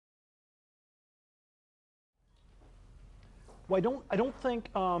Well, I don't think,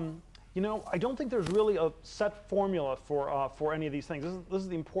 I don't think there's really a set formula for any of these things. This is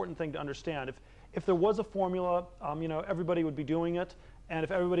the important thing to understand. If there was a formula, everybody would be doing it, and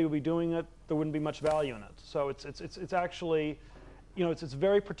if everybody would be doing it, there wouldn't be much value in it. So it's actually, it's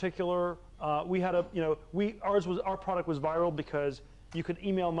very particular. We had our product was viral because you could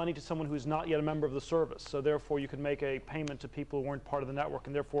email money to someone who's not yet a member of the service. So therefore, you could make a payment to people who weren't part of the network,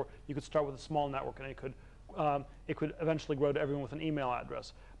 and therefore you could start with a small network, and it could eventually grow to everyone with an email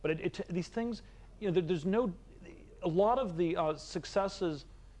address. But these things, there's a lot of the successes,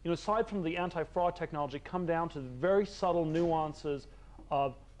 aside from the anti-fraud technology, come down to the very subtle nuances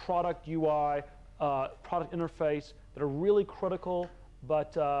of product UI, product interface that are really critical,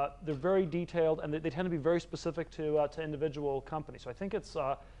 but they're very detailed, and they tend to be very specific to individual companies. So I think it's,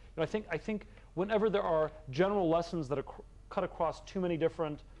 I think whenever there are general lessons that are cut across too many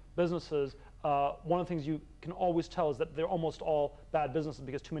different businesses, one of the things you can always tell is that they're almost all bad businesses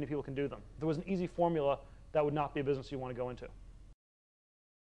because too many people can do them. If there was an easy formula, that would not be a business you want to go into.